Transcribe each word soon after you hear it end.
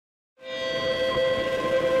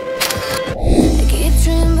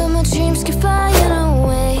dreams keep flying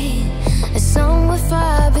away. It's somewhere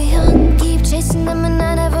far beyond. Keep chasing them and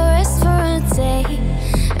I never rest for a day.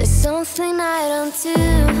 There's something I don't do.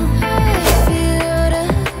 I feel the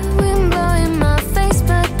wind blowing my face,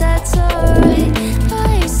 but that's alright.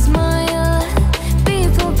 I smile at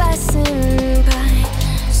people passing by.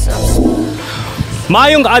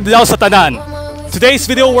 Maayung adlaw sa tanan. Today's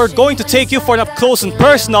video, we're going to take you for an up close and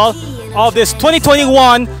personal of this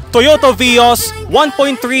 2021 Toyota Vios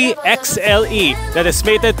 1.3 XLE that is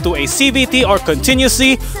mated to a CVT or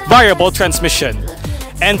continuously variable transmission.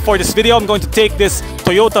 And for this video, I'm going to take this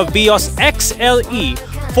Toyota Vios XLE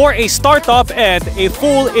for a startup and a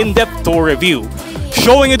full in-depth tour review,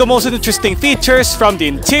 showing you the most interesting features from the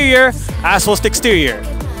interior as well as the exterior.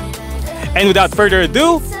 And without further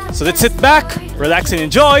ado, so let's sit back, relax and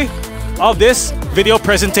enjoy of this video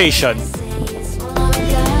presentation.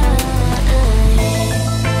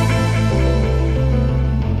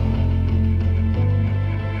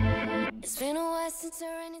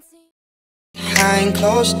 Behind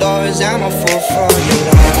closed doors, I'm a fool for your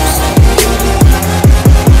love.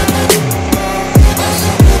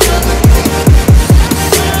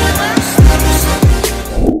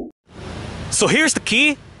 So here's the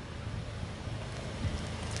key.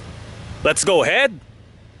 Let's go ahead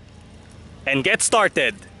and get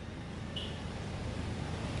started.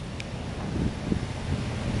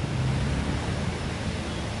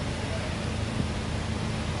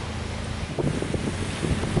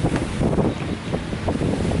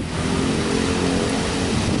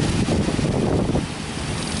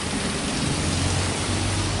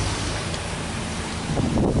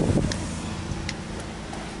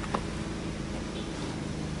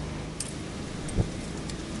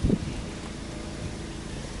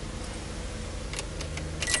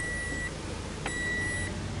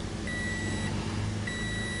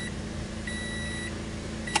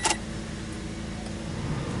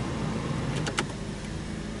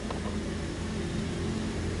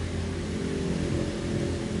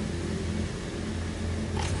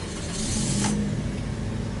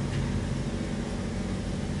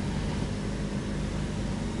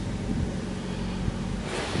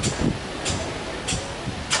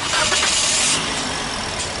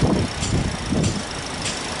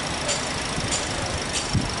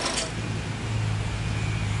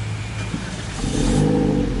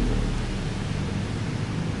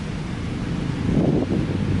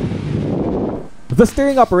 The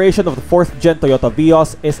steering operation of the 4th gen Toyota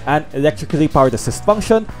Vios is an electrically powered assist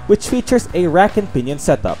function which features a rack and pinion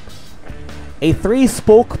setup. A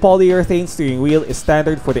 3-spoke polyurethane steering wheel is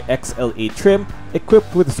standard for the XLE trim,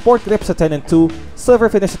 equipped with sport grips at 10 and 2, silver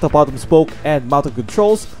finish at the bottom spoke, and mounted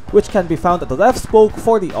controls which can be found at the left spoke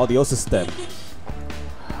for the audio system.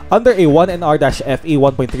 Under a 1.3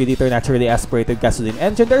 1.3 naturally aspirated gasoline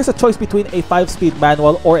engine, there is a choice between a 5-speed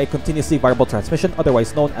manual or a continuously variable transmission,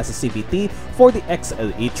 otherwise known as a CVT, for the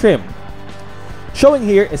XLE trim. Showing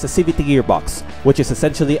here is a CVT gearbox, which is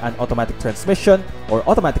essentially an automatic transmission or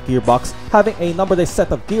automatic gearbox having a numberless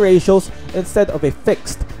set of gear ratios instead of a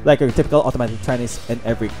fixed like your typical automatic Chinese in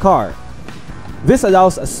every car. This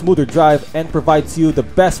allows a smoother drive and provides you the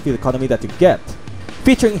best fuel economy that you get.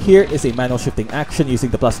 Featuring here is a manual shifting action using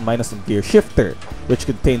the plus and minus of gear shifter, which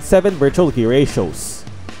contains 7 virtual gear ratios.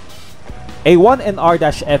 A 1.3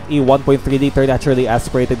 1.3 naturally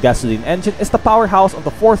aspirated gasoline engine is the powerhouse of the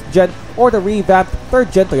 4th gen or the revamped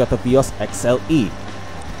 3rd gen Toyota Vios XLE.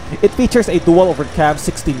 It features a dual overcam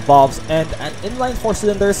 16 valves and an inline 4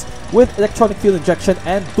 cylinders with electronic fuel injection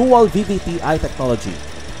and dual VVTi technology.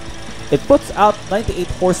 It puts out 98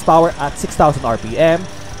 horsepower at 6,000 RPM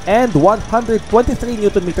and 123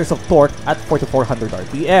 Nm of torque at 4,400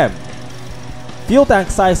 RPM. Fuel tank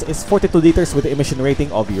size is 42 liters with the emission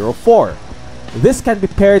rating of Euro 4. This can be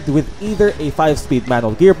paired with either a 5-speed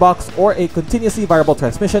manual gearbox or a continuously variable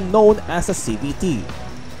transmission known as a CVT.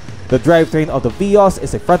 The drivetrain of the Vios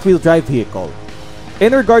is a front-wheel drive vehicle.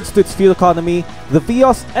 In regards to its fuel economy, the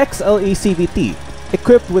Vios XLE CVT,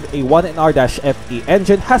 equipped with a 1.3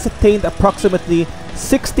 engine, has attained approximately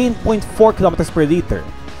 16.4 km per liter.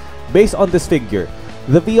 Based on this figure,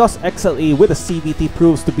 the Vios XLE with a CVT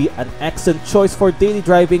proves to be an excellent choice for daily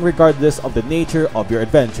driving regardless of the nature of your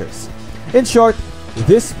adventures. In short,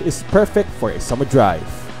 this is perfect for a summer drive.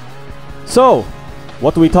 So,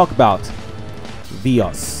 what do we talk about?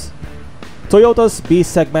 Vios. Toyota's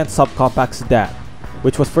B-segment subcompact sedan,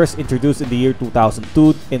 which was first introduced in the year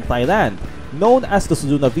 2002 in Thailand, known as the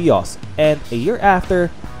Suzuna Vios, and a year after,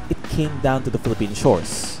 it came down to the Philippine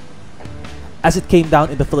shores. As it came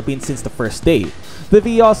down in the Philippines since the first day, the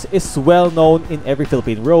Vios is well known in every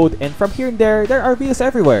Philippine road, and from here and there are Vios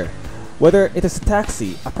everywhere. whether it is a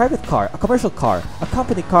taxi, a private car, a commercial car, a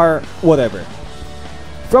company car, whatever.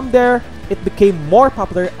 From there, it became more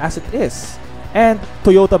popular as it is, and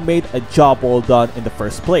Toyota made a job well done in the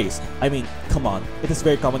first place. I mean, come on, it is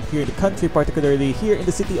very common here in the country, particularly here in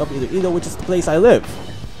the city of Iloilo, which is the place I live.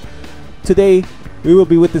 Today, we will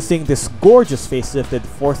be witnessing this gorgeous facelifted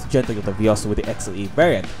 4th gen Toyota Vios with the XLE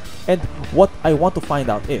variant. And what I want to find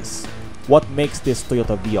out is, what makes this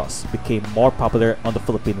Toyota Vios became more popular on the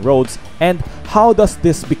Philippine roads, and how does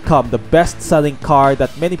this become the best-selling car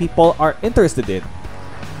that many people are interested in?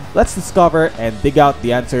 Let's discover and dig out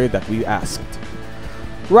the answer that we asked.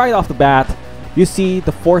 Right off the bat, you see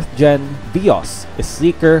the 4th gen Vios is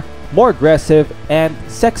sleeker, more aggressive, and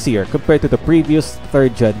sexier compared to the previous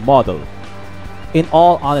 3rd gen model. In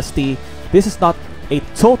all honesty, this is not a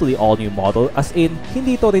totally all-new model, as in,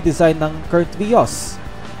 hindi ito redesign ng current Vios.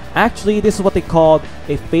 Actually, this is what they called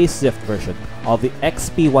a facelift version of the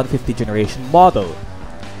XP150 generation model.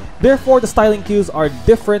 Therefore, the styling cues are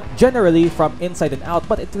different generally from inside and out,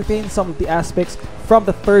 but it retains some of the aspects from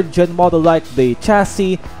the 3rd gen model like the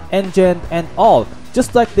chassis, engine, and all,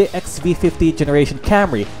 just like the XV50 generation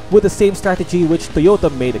Camry, with the same strategy which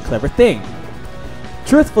Toyota made a clever thing.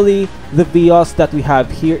 Truthfully, the Vios that we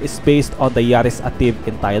have here is based on the Yaris Active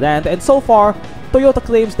in Thailand, and so far, Toyota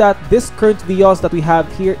claims that this current Vios that we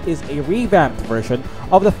have here is a revamped version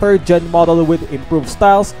of the 3rd gen model with improved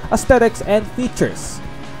styles, aesthetics, and features.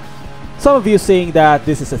 Some of you saying that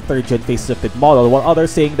this is a 3rd gen facelifted model, while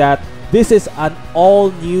others saying that this is an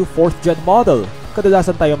all-new 4th gen model.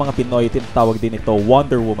 Kadalasan tayo mga Pinoy, tinatawag din ito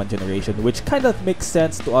Wonder Woman generation, which kind of makes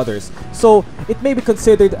sense to others, so it may be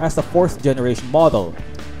considered as a 4th generation model.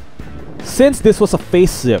 Since this was a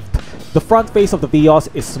facelift, the front face of the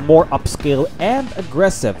Vios is more upscale and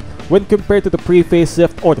aggressive when compared to the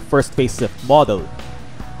pre-facelift or the first facelift model.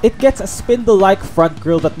 It gets a spindle-like front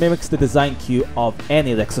grille that mimics the design cue of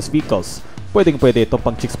any Lexus vehicles. Pwedeng-pwede ito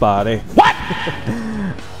pang chicks pare. What?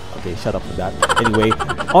 Okay, shut up with that. Anyway,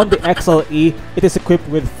 on the XLE, it is equipped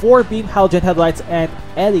with 4-beam halogen headlights and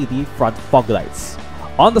LED front fog lights.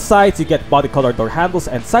 On the sides, you get body-colored door handles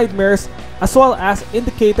and side mirrors, as well as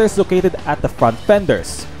indicators located at the front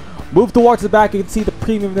fenders. Move towards the back, you can see the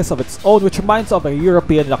premiumness of its own, which reminds of a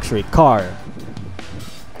European luxury car.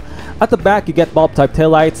 At the back, you get bulb-type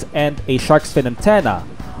taillights and a shark's fin antenna,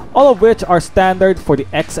 all of which are standard for the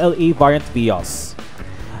XLE variant Vios.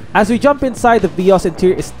 As we jump inside, the Vios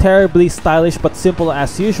interior is terribly stylish but simple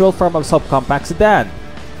as usual from a subcompact sedan.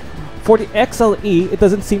 For the XLE, it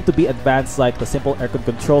doesn't seem to be advanced like the simple aircon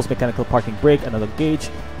controls, mechanical parking brake, analog gauge,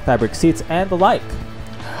 fabric seats, and the like.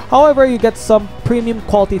 However, you get some premium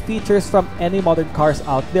quality features from any modern cars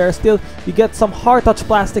out there. Still, you get some hard touch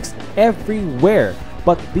plastics everywhere,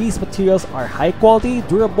 but these materials are high quality,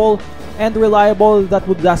 durable, and reliable that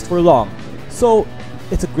would last for long. So,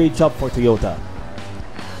 it's a great job for Toyota.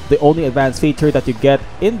 The only advanced feature that you get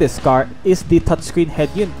in this car is the touchscreen head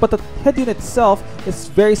unit, but the head unit itself is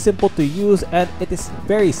very simple to use and it is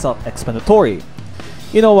very self-explanatory.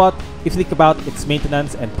 You know what? If you think about its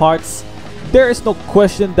maintenance and parts, there is no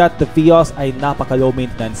question that the Vios ay napaka-low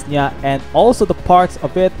maintenance niya, and also the parts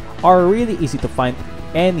of it are really easy to find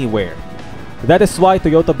anywhere. That is why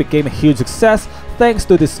Toyota became a huge success thanks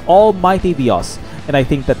to this almighty Vios, and I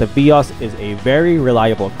think that the Vios is a very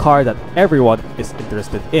reliable car that everyone is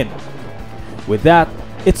interested in. With that,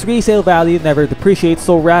 its resale value never depreciates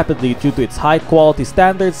so rapidly due to its high quality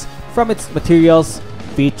standards from its materials,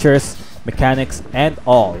 features, mechanics, and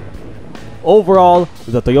all. Overall,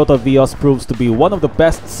 the Toyota Vios proves to be one of the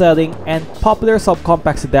best-selling and popular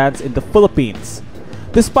subcompact sedans in the Philippines.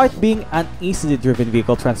 Despite being an easily driven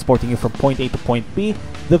vehicle transporting you from point A to point B,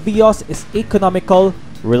 the Vios is economical,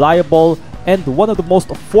 reliable, and one of the most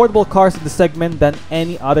affordable cars in the segment than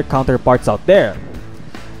any other counterparts out there.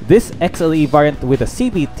 This XLE variant with a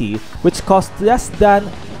CVT, which costs less than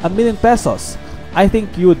 ₱1 million, I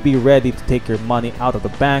think you would be ready to take your money out of the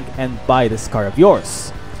bank and buy this car of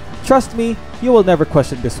yours. Trust me, you will never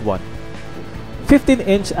question this one.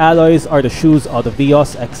 15-inch alloys are the shoes of the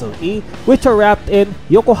Vios XLE, which are wrapped in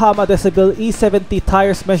Yokohama Decibel E70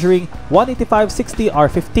 tires measuring 185/60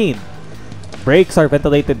 R15. Brakes are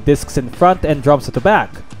ventilated discs in front and drums at the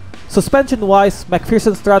back. Suspension-wise,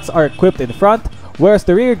 McPherson struts are equipped in front, whereas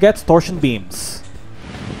the rear gets torsion beams.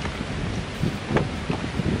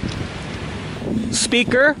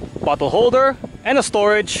 Speaker, bottle holder, and a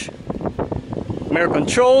storage. Mirror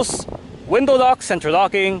controls, window lock, central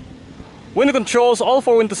locking. Window controls, all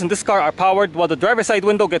 4 windows in this car are powered, while the driver's side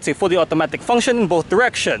window gets a fully automatic function in both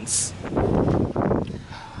directions.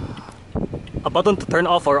 A button to turn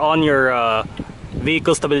off or on your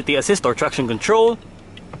vehicle stability assist or traction control.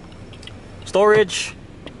 storage,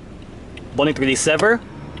 bonnet release lever,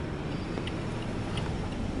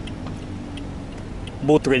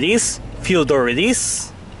 boot release, fuel door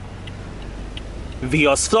release,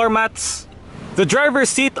 Vios floor mats. The driver's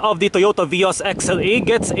seat of the Toyota Vios XLE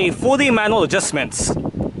gets a fully manual adjustments.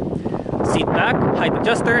 Seat back, height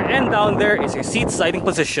adjuster, and down there is your seat sliding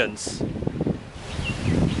positions.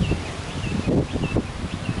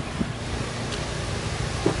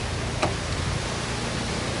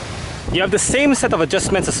 You have the same set of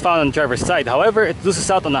adjustments as found on the driver's side, however it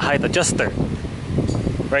loses out on a height adjuster.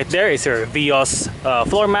 Right there is your Vios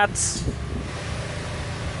floor mats.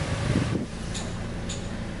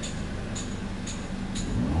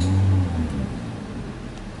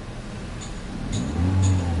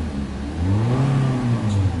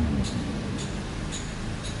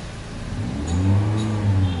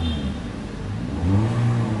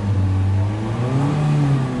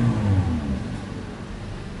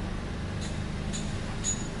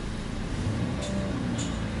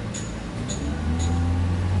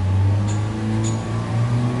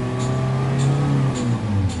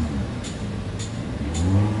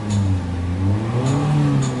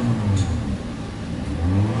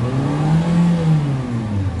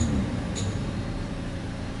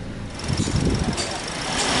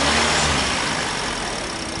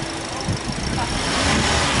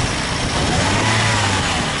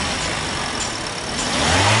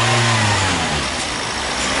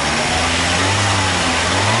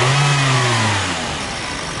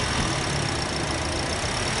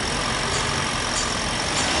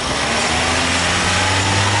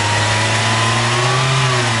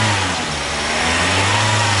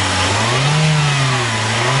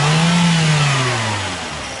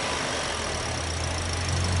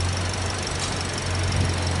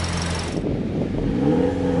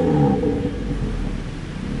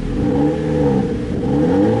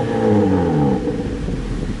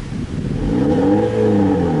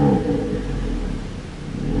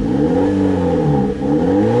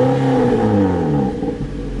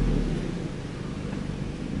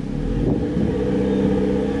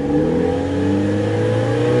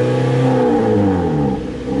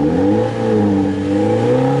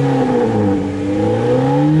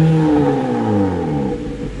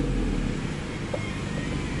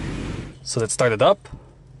 So let's start it up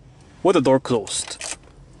with the door closed.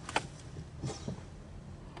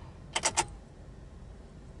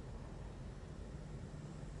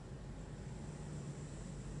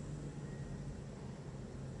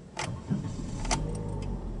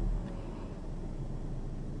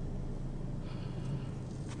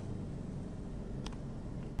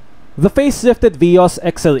 The facelifted Vios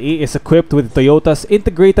XLE is equipped with Toyota's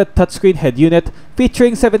integrated touchscreen head unit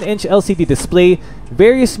featuring 7-inch LCD display,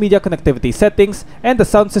 various media connectivity settings, and the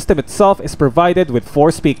sound system itself is provided with 4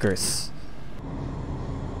 speakers.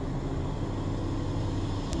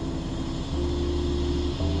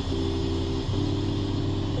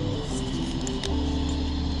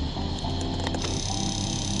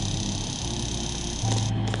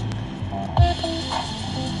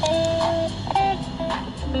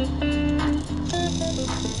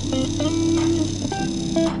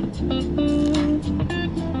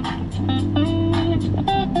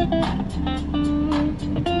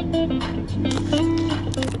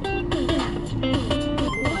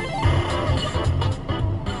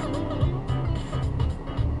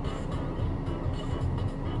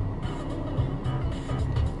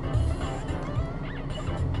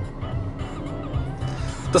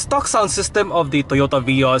 The stock sound system of the Toyota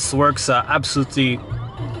Vios works absolutely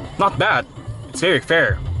not bad. It's very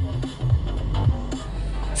fair.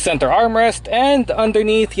 Center armrest, and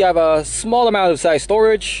underneath you have a small amount of size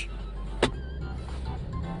storage.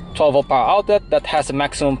 12-volt power outlet that has a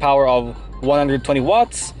maximum power of 120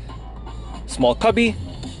 watts. Small cubby,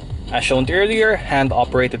 as shown earlier, hand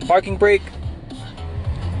operated parking brake.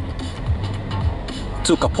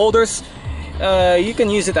 2 cup holders. You can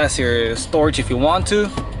use it as your storage if you want to,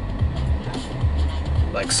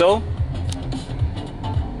 like so.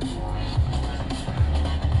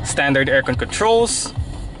 Standard aircon controls,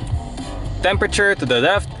 temperature to the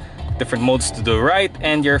left, different modes to the right,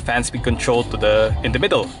 and your fan speed control in the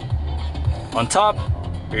middle. On top,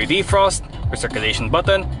 your defrost, recirculation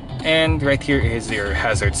button, and right here is your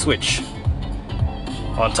hazard switch.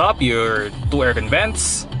 On top, your 2 aircon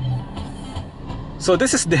vents. So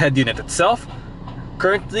this is the head unit itself.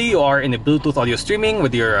 Currently, you are in a Bluetooth audio streaming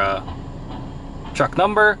with your track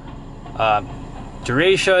number,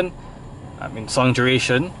 song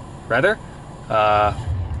duration rather,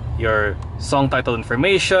 your song title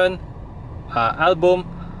information, album,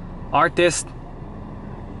 artist,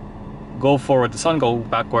 go forward the song, go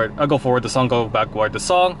backward, go forward the song, go backward the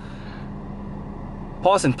song,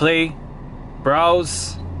 pause and play,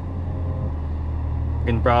 browse. You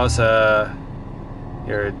can browse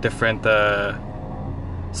your different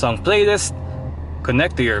song playlist,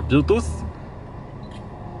 connect to your Bluetooth,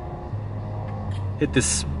 hit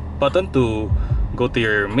this button to go to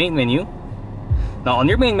your main menu. Now on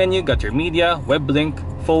your main menu, you got your media, web link,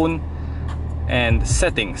 phone, and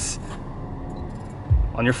settings.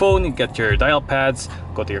 On your phone, you get your dial pads,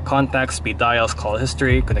 go to your contacts, speed dials, call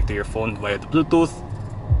history, connect to your phone via the Bluetooth.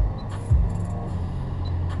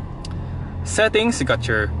 Settings, you got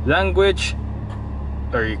your language,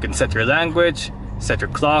 or you can set your language, set your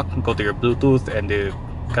clock, go to your Bluetooth and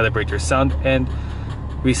calibrate your sound and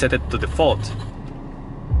reset it to default.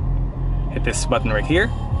 Hit this button right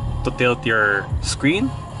here to tilt your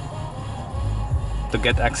screen to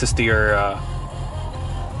get access to your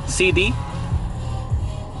CD.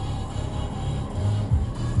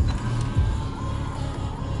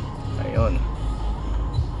 Ayun.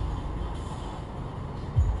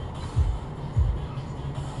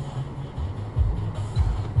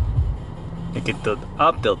 You can tilt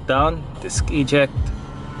up, tilt down, disc eject.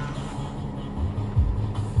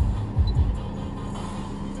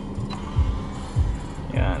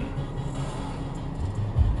 Yan.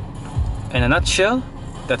 In a nutshell,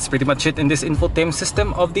 that's pretty much it in this infotainment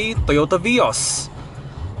system of the Toyota Vios.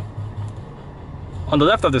 On the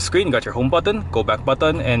left of the screen, you got your home button, go back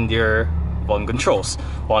button, and your volume controls.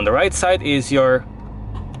 While on the right side is your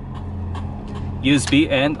USB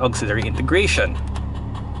and auxiliary integration.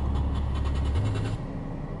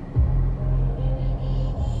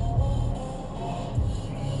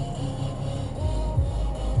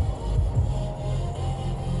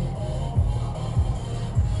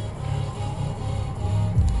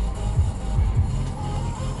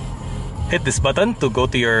 Hit this button to go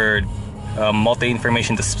to your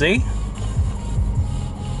multi-information display.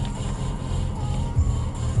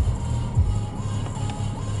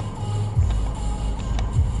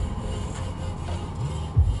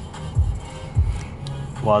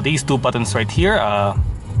 While these two buttons right here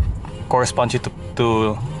correspond you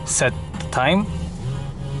to set the time,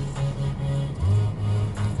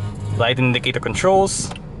 light indicator controls,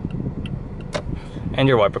 and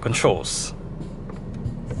your wiper controls.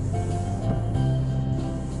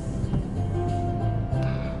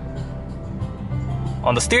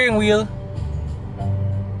 On the steering wheel,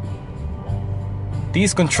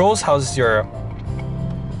 these controls house your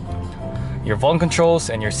volume controls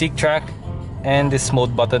and your seek track, and this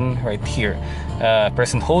mode button right here.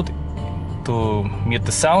 Press and hold to mute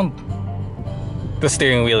the sound. The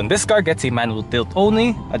steering wheel in this car gets a manual tilt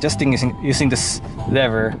only, adjusting using this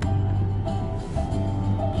lever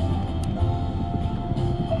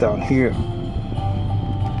down here.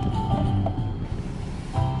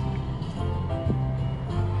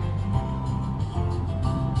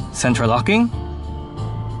 Central locking,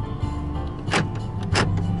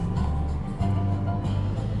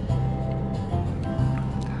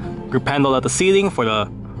 grip handle at the ceiling for the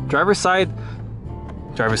driver's side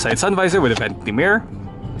sun visor with a vanity mirror,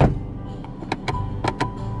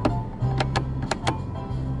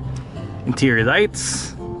 interior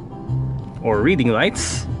lights or reading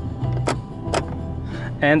lights,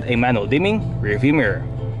 and a manual dimming rearview mirror.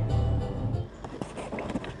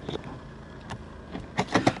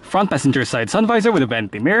 Front passenger side sun visor with a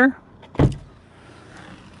vanity mirror,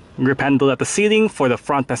 grip handle at the ceiling for the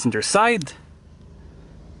front passenger side,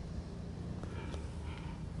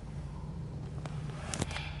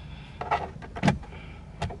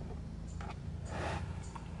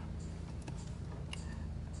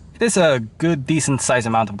 it is a good decent size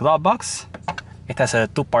amount of glove box. It has a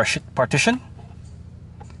two-part partition,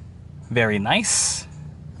 very nice.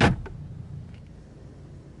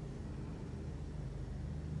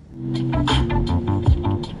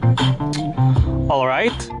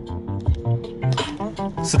 Alright,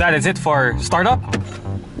 so that is it for startup.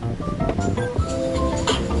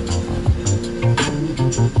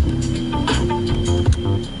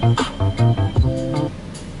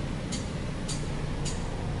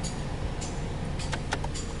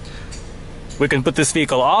 We can put this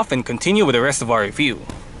vehicle off and continue with the rest of our review.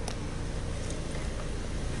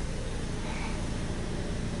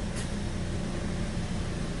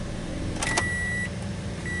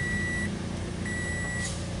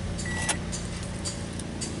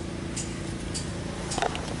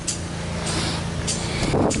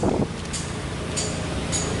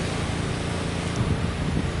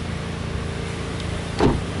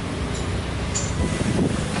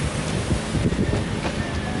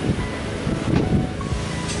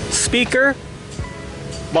 Speaker,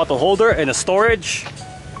 bottle holder and a storage.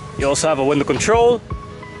 You also have a window control.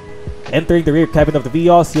 Entering the rear cabin of the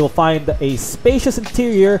Vios, you'll find a spacious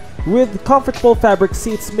interior with comfortable fabric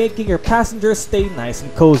seats making your passengers stay nice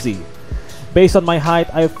and cozy. Based on my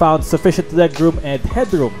height, I've found sufficient legroom and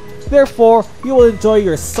headroom. Therefore, you will enjoy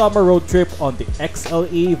your summer road trip on the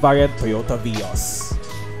XLE variant Toyota Vios.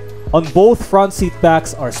 On both front seat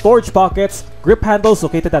backs are storage pockets, grip handles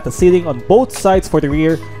located at the ceiling on both sides for the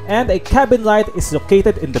rear, and a cabin light is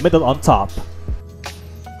located in the middle on top.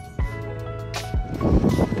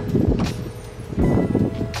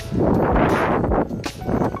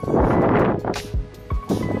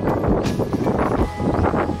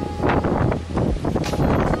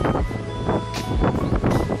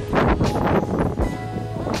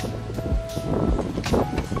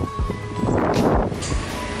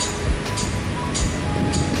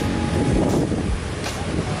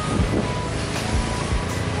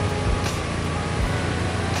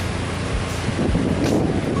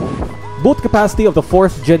 Boot capacity of the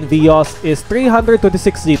 4th Gen Vios is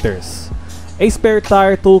 326 liters. A spare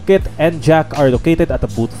tire toolkit and jack are located at the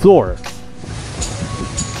boot floor.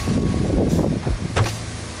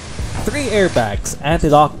 3 airbags,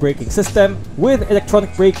 anti-lock braking system with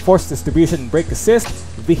electronic brake force distribution brake assist,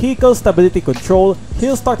 vehicle stability control,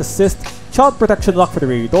 hill start assist, child protection lock for the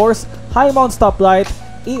rear doors, high mount stoplight,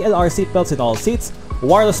 ELR seatbelts in all seats,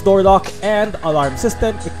 wireless door lock, and alarm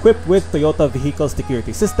system equipped with Toyota Vehicle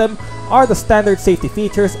Security System are the standard safety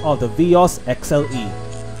features of the Vios XLE.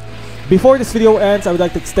 Before this video ends, I would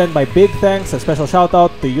like to extend my big thanks and special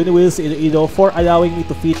shoutout to Wheels Iloilo for allowing me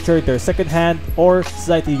to feature their second-hand or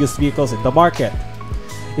slightly used vehicles in the market.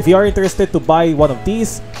 If you are interested to buy one of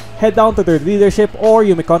these, head down to their dealership or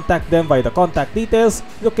you may contact them via the contact details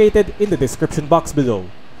located in the description box below.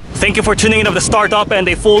 Thank you for tuning in of the startup and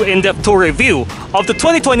a full in-depth tour review of the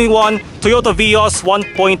 2021 Toyota Vios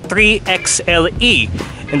 1.3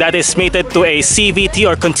 XLE, and that is mated to a CVT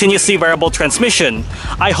or continuously variable transmission.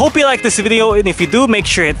 I hope you like this video, and if you do, make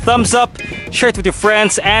sure you hit thumbs up, share it with your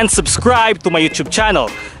friends, and subscribe to my YouTube channel.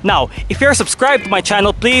 Now, if you're subscribed to my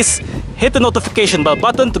channel, please hit the notification bell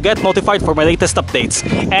button to get notified for my latest updates.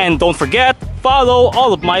 And don't forget, follow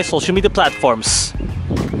all of my social media platforms.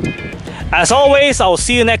 As always, I will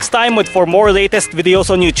see you next time for more latest videos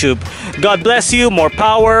on YouTube. God bless you, more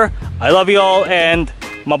power, I love you all, and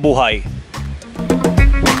mabuhay!